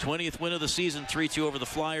 20th win of the season, 3-2 over the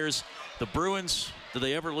Flyers. The Bruins, did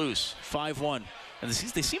they ever lose? 5-1. And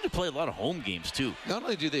they seem to play a lot of home games, too. Not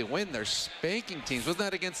only do they win, they're spanking teams. Wasn't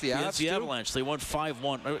that against the Avs, Against the Avalanche. They won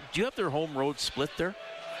 5-1. Do you have their home road split there?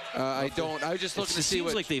 I don't. I was just looking to see what... It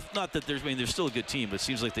seems like they've... Not that there's... I mean, they're still a good team, but it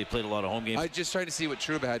seems like they played a lot of home games. I was just trying to see what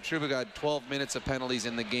Trouba had. Trouba got 12 minutes of penalties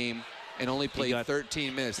in the game and only played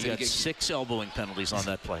 13 minutes. He got 6 elbowing penalties on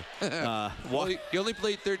that play. Well, he only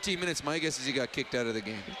played 13 minutes. My guess is he got kicked out of the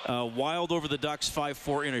game. Wild over the Ducks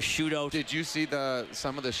 5-4 in a shootout. Did you see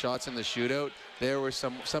some of the shots in the shootout? There were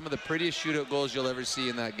some of the prettiest shootout goals you'll ever see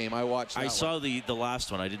in that game. I watched that I saw the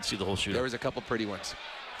last one. I didn't see the whole shootout. There was a couple pretty ones.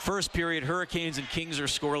 First period, Hurricanes and Kings are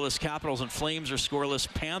scoreless. Capitals and Flames are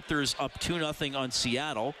scoreless. Panthers up 2-0 on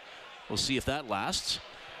Seattle. We'll see if that lasts.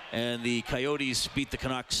 And the Coyotes beat the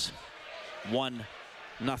Canucks 1-0.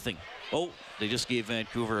 Oh, they just gave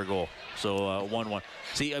Vancouver a goal. So 1-1.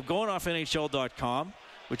 See, I'm going off NHL.com,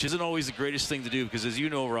 which isn't always the greatest thing to do because, as you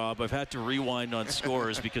know, Rob, I've had to rewind on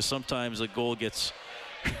scores because sometimes a goal gets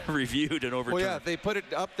reviewed and overturned. Well, yeah, they put it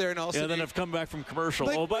up there and also... Yeah, then I've come back from commercial.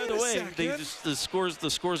 Like, by the way, the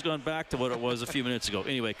score's gone back to what it was a few minutes ago.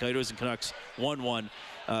 Anyway, Coyotes and Canucks 1-1.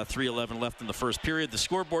 3:11 left in the first period. The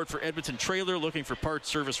scoreboard for Edmonton Trailer. Looking for parts,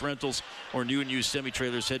 service, rentals, or new and used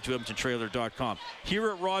semi-trailers, head to EdmontonTrailer.com. Here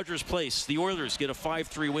at Rogers Place, the Oilers get a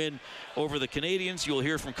 5-3 win over the Canadians. You'll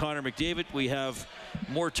hear from Connor McDavid. We have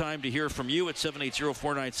more time to hear from you at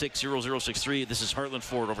 780-496-0063. This is Heartland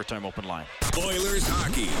Ford Overtime Open Line. Oilers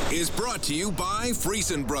Hockey is brought to you by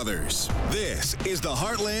Friesen Brothers. This is the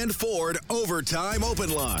Heartland Ford Overtime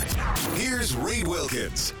Open Line. Here's Reed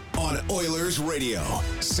Wilkins on Oilers Radio,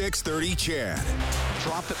 630 Chad.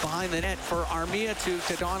 Dropped it behind the net for Armia to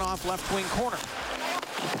Donoff left wing corner.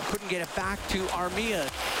 Couldn't get it back to Armia.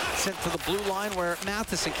 Sent to the blue line where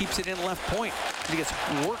Matheson keeps it in left point. He gets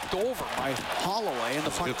worked over by Holloway, and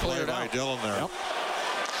the puck cleared out. Good play by Dylan there. Yep.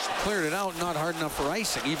 Cleared it out, not hard enough for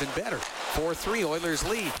icing, even better. 4-3, Oilers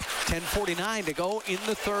lead. 10:49 to go in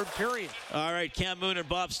the third period. All right, Cam Moon and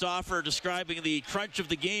Bob Stauffer describing the crunch of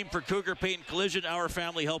the game for Cougar Paint Collision. Our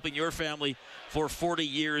family helping your family for 40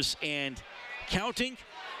 years and counting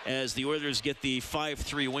as the Oilers get the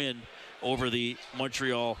 5-3 win over the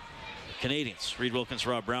Montreal Canadiens. Reed Wilkins,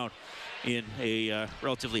 Rob Brown in a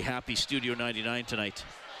relatively happy Studio 99 tonight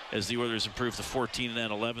as the Oilers improve to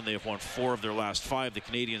 14-11. They have won 4 of their last 5. The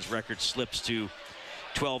Canadiens' record slips to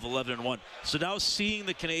 12-11-1. So now seeing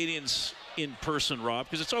the Canadiens in person, Rob,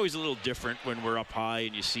 because it's always a little different when we're up high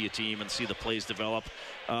and you see a team and see the plays develop.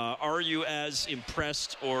 Are you as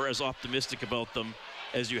impressed or as optimistic about them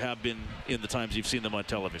as you have been in the times you've seen them on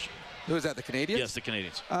television? Who is that, the Canadiens? Yes, the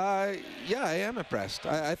Canadiens. Yeah, I am impressed.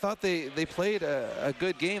 I thought they played a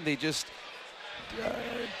good game. They just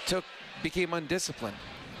became undisciplined.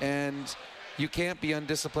 And you can't be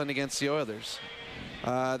undisciplined against the Oilers.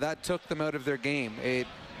 That took them out of their game.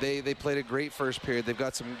 They played a great first period. They've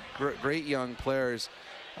got some great young players.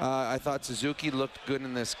 I thought Suzuki looked good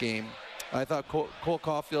in this game. I thought Cole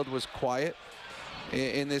Caulfield was quiet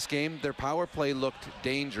in this game. Their power play looked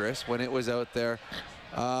dangerous when it was out there.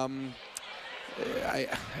 But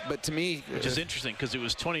to me... Which is interesting because it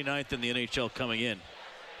was 29th in the NHL coming in.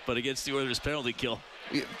 But against the Oilers penalty kill.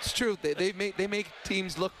 It's true. They make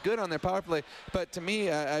teams look good on their power play. But to me,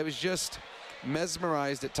 I was just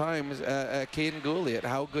mesmerized at times at Caden Gooley, at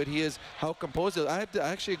how good he is, how composed he is. I have to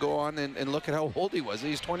actually go on and look at how old he was.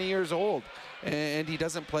 He's 20 years old, and he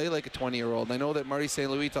doesn't play like a 20-year-old. I know that Marty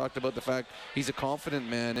St. Louis talked about the fact he's a confident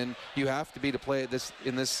man, and you have to be to play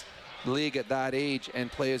in this league at that age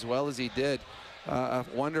and play as well as he did. A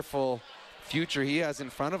wonderful future he has in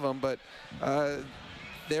front of him. But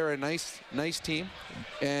they're a nice team,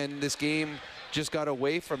 and this game just got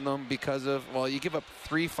away from them because of, well, you give up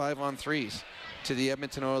 3 5-on-3s to the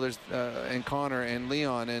Edmonton Oilers and Connor and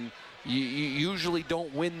Leon, and you usually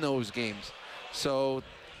don't win those games. So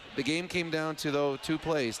the game came down to, though, 2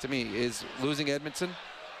 plays to me, is losing Edmonton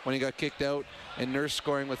when he got kicked out, and Nurse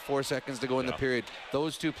scoring with 4 seconds to go in the period.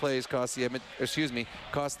 Those 2 plays cost the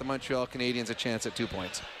Montreal Canadiens a chance at 2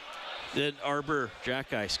 points. Then Arbor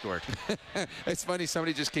Jack-Eye scored. It's funny,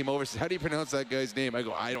 somebody just came over and said, how do you pronounce that guy's name? I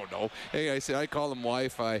go, I don't know. Hey, I said, I call him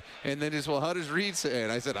Wi-Fi. And then just, well, how does Reed say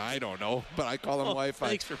it? I said, I don't know, but I call him Wi-Fi.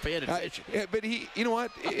 Thanks for paying attention. But he, you know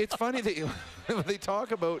what? It's funny that when they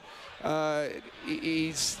talk about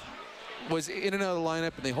was in and out of the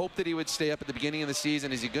lineup, and they hoped that he would stay up at the beginning of the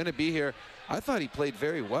season. Is he going to be here? I thought he played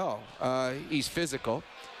very well. He's physical.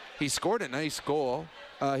 He scored a nice goal.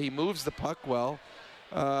 He moves the puck well.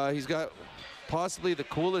 He's got possibly the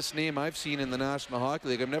coolest name I've seen in the National Hockey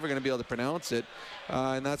League. I'm never going to be able to pronounce it,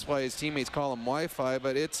 and that's why his teammates call him Wi-Fi.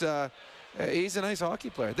 But it's he's a nice hockey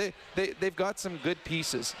player. They've got some good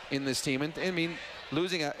pieces in this team, and I mean,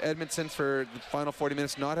 losing Edmondson for the final 40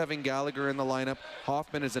 minutes, not having Gallagher in the lineup.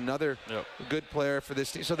 Hoffman is another good player for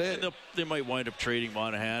this team. So they might wind up trading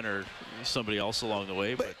Monahan or somebody else along the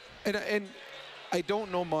way. But and I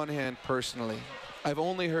don't know Monahan personally. I've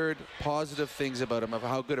only heard positive things about him, of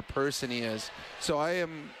how good a person he is. So I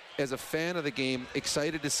am, as a fan of the game,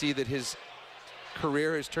 excited to see that his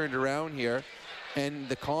career has turned around here and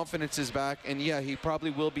the confidence is back. And yeah, he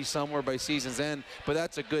probably will be somewhere by season's end, but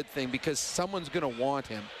that's a good thing because someone's going to want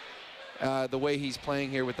him. The way he's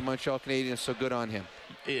playing here with the Montreal Canadiens, so good on him.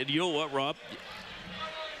 And you know what, Rob?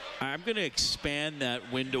 I'm going to expand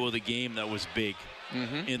that window of the game that was big.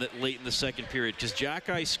 Late in the second period, because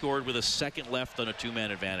Jack-Eye scored with a second left on a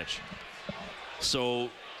 2-man advantage. So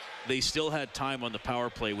they still had time on the power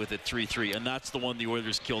play with it 3-3, and that's the one the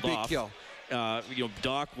Oilers killed off. Big kill.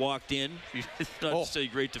 Doc walked in. Not say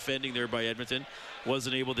great defending there by Edmonton.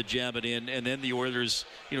 Wasn't able to jam it in, and then the Oilers,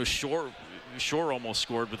 Shore almost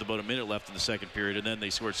scored with about a minute left in the second period, and then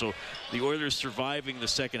they scored. So the Oilers surviving the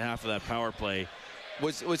second half of that power play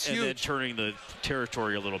was huge. And then turning the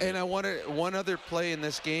territory a little bit. And I wanted one other play in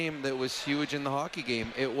this game that was huge in the hockey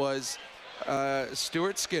game. It was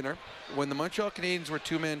Stuart Skinner. When the Montreal Canadiens were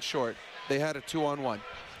 2-man short, they had a 2-on-1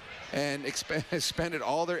 and expended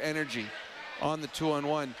all their energy on the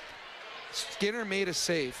 2-on-1. Skinner made a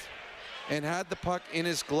save and had the puck in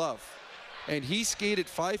his glove. And he skated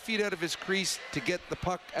 5 feet out of his crease to get the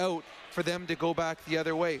puck out for them to go back the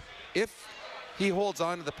other way. If he holds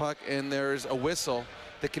on to the puck and there's a whistle,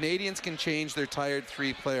 the Canadiens can change their tired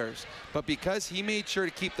 3 players. But because he made sure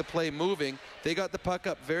to keep the play moving, they got the puck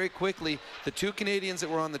up very quickly. The 2 Canadiens that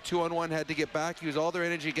were on the 2-on-1 had to get back, use all their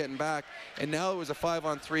energy getting back, and now it was a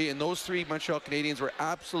 5-on-3, and those 3 Montreal Canadiens were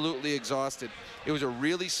absolutely exhausted. It was a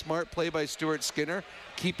really smart play by Stuart Skinner,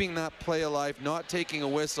 keeping that play alive, not taking a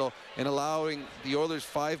whistle, and allowing the Oilers'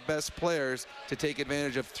 5 best players to take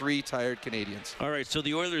advantage of 3 tired Canadiens. All right, so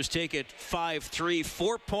the Oilers take it 5-3,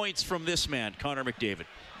 4 points from this man, Connor McDavid.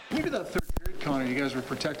 Maybe that third period, Connor, you guys were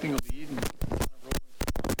protecting a lead and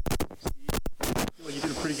you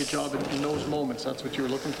did a pretty good job in those moments. That's what you were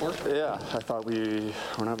looking for? Yeah, I thought we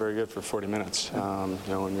were not very good for 40 minutes. And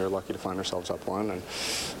we were lucky to find ourselves up 1, and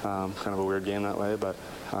kind of a weird game that way. But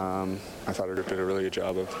I thought our group did a really good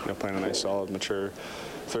job of playing a nice, solid, mature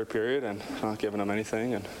third period and not giving them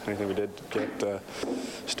anything. And anything we did get,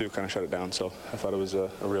 Stu kind of shut it down. So I thought it was a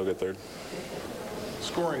real good third.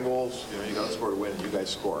 Scoring goals, you got to score to win. You guys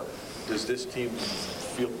score. Does this team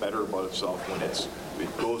feel better about itself when it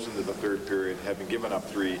goes into the third period, having given up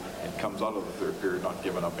 3, and comes out of the third period not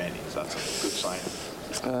giving up any? Is that a good sign?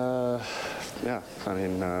 Yeah. I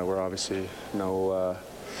mean, we're obviously we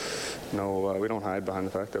don't hide behind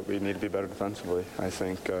the fact that we need to be better defensively. I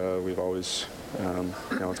think we've always,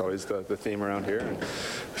 it's always the theme around here, and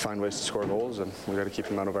find ways to score goals, and we got to keep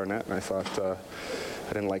them out of our net. And I thought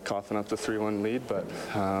I didn't like coughing up the 3-1 lead, but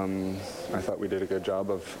I thought we did a good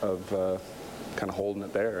job of kind of holding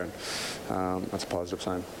it there, and that's a positive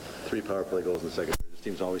sign. 3 power play goals in the second period. This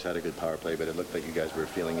team's always had a good power play, but it looked like you guys were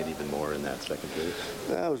feeling it even more in that second period.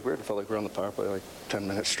 Yeah, it was weird. It felt like we were on the power play like 10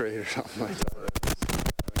 minutes straight or something like that.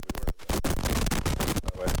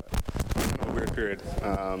 Weird period.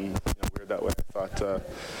 Weird that way. I thought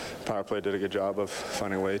power play did a good job of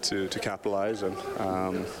finding a way to capitalize, and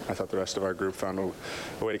I thought the rest of our group found a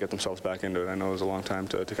way to get themselves back into it. I know it was a long time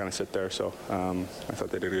to kind of sit there, so I thought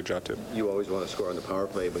they did a good job too. You always want to score on the power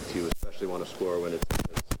play, but you especially want to score when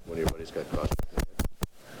your buddies got crossed.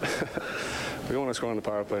 We want to score on the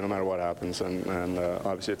power play no matter what happens, and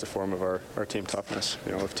obviously it's a form of our team toughness.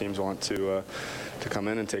 If teams want to come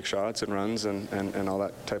in and take shots and runs and all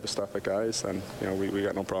that type of stuff at guys, then we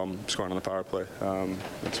got no problem scoring on the power play.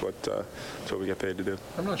 That's what we get paid to do.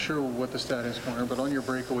 I'm not sure what the stat is, Connor, but on your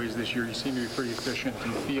breakaways this year, you seem to be pretty efficient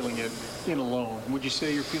in feeling it in alone. Would you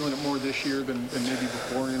say you're feeling it more this year than maybe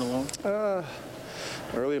before in alone?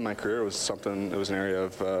 Early in my career, it was an area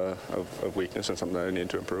of weakness and something that I needed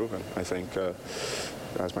to improve. And I think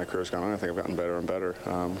as my career's gone on, I think I've gotten better and better.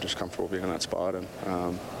 Just comfortable being in that spot and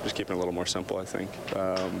just keeping it a little more simple, I think.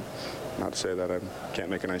 Not to say that I can't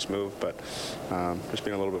make a nice move, but just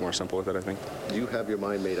being a little bit more simple with it, I think. Do you have your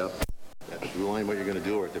mind made up? Rewind what you're going to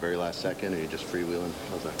do, or at the very last second, or you're just freewheeling?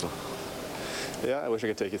 How's that go? Yeah, I wish I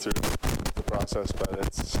could take you through the process, but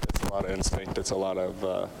it's a lot of instinct. It's a lot of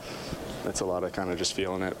kind of just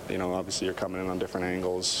feeling it. Obviously you're coming in on different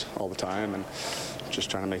angles all the time and just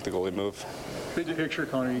trying to make the goalie move. Big picture,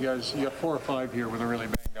 Connor, you got 4 or 5 here with a really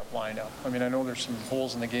banged up lineup. I mean, I know there's some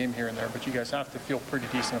holes in the game here and there, but you guys have to feel pretty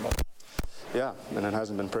decent about that. Yeah, and it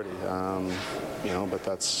hasn't been pretty, but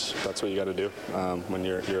that's what you got to do when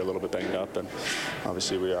you're a little bit banged up, and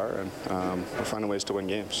obviously we are, and we're finding ways to win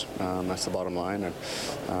games. That's the bottom line, and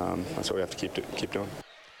that's what we have to keep doing.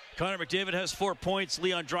 Connor McDavid has 4 points.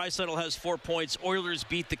 Leon Draisaitl has 4 points. Oilers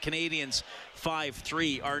beat the Canadiens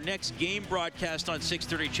 5-3. Our next game broadcast on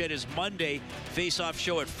 6:30, Ched, is Monday. Face-off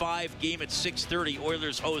show at 5, game at 6:30.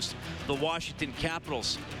 Oilers host the Washington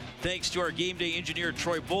Capitals. Thanks to our game day engineer,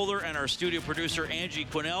 Troy Bowler, and our studio producer, Angie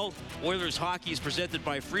Quinnell. Oilers Hockey is presented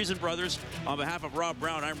by Friesen Brothers. On behalf of Rob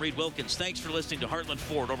Brown, I'm Reed Wilkins. Thanks for listening to Heartland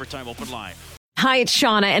Ford Overtime Open Line. Hi, it's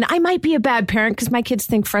Shauna, and I might be a bad parent because my kids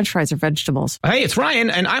think French fries are vegetables. Hey, it's Ryan,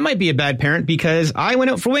 and I might be a bad parent because I went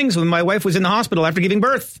out for wings when my wife was in the hospital after giving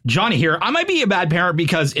birth. Johnny here. I might be a bad parent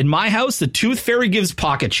because in my house, the tooth fairy gives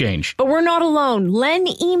pocket change. But we're not alone. Len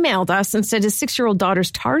emailed us and said his 6-year-old daughter's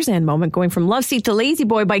Tarzan moment going from love seat to lazy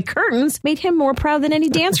boy by curtains made him more proud than any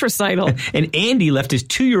dance recital. And Andy left his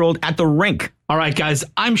 2-year-old at the rink. All right, guys,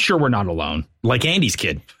 I'm sure we're not alone. Like Andy's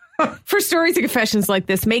kid. For stories and confessions like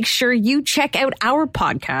this, make sure you check out our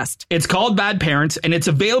podcast. It's called Bad Parents, and it's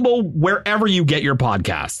available wherever you get your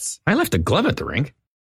podcasts. I left a glove at the rink.